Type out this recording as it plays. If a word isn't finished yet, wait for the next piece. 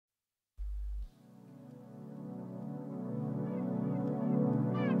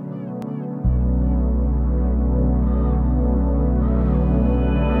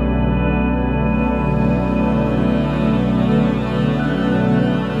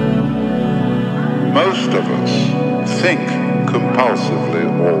most of us think compulsively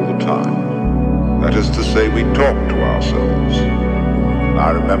all the time. That is to say, we talk to ourselves. I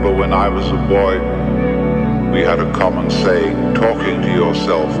remember when I was a boy, we had a common saying, talking to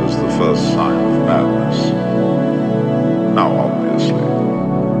yourself is the first sign of madness. Now,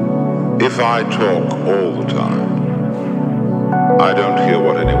 obviously, if I talk all the time, I don't hear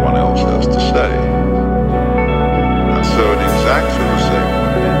what anyone else has to say. And so in exactly the same way,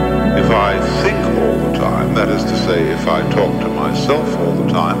 if I think all the time, that is to say, if I talk to myself all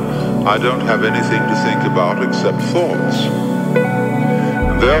the time, I don't have anything to think about except thoughts.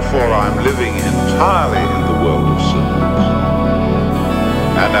 And therefore I'm living entirely in the world of symbols,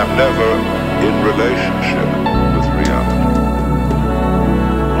 and am never in relationship with reality.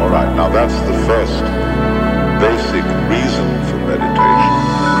 Alright, now that's the first basic reason for meditation.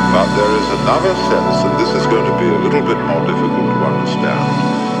 But there is another sense, and this is going to be a little bit more difficult to understand,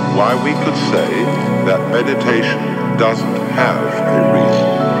 why we could say that meditation doesn't have a reason,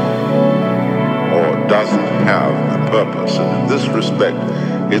 or doesn't have a purpose. And in this respect,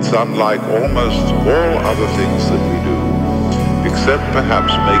 it's unlike almost all other things that we do, except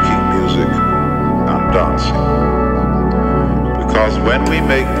perhaps making music and dancing. Because when we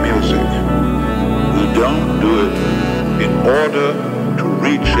make music, we don't do it in order to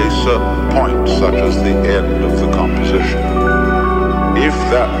reach a certain point, such as the end of the composition. If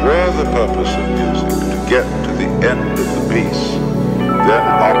that were the purpose of music, to get to the end of the piece, then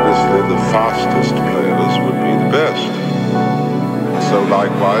obviously the fastest players would be the best. So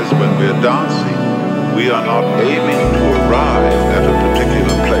likewise, when we're dancing, we are not aiming to arrive at a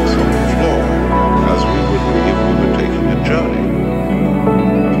particular place on the floor, as we would be if we were taking a journey.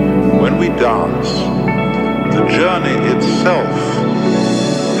 When we dance, the journey itself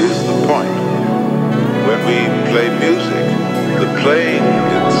is the point. When we play music, the playing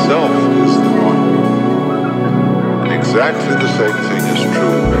itself is the point. And exactly the same thing is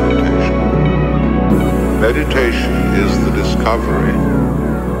true in meditation. Meditation is the discovery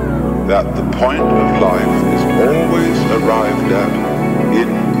that the point of life is always arrived at in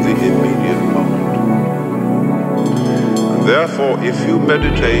the immediate moment. And therefore, if you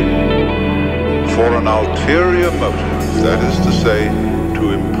meditate for an ulterior motive, that is to say,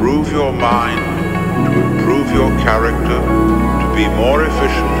 to improve your mind, to improve your character, to be more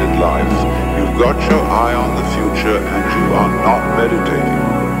efficient in life, you've got your eye on the future and you are not meditating.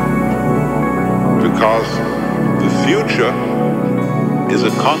 Because the future is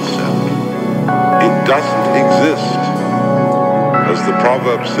a concept. It doesn't exist. As the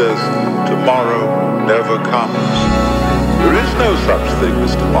proverb says, tomorrow never comes. There is no such thing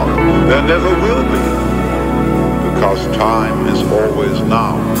as tomorrow. There never will be. Because time is always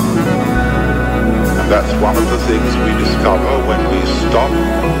now. And that's one of the things we discover when we stop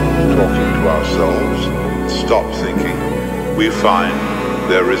talking to ourselves, stop thinking. We find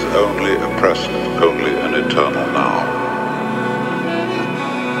there is only a present, only an eternal now.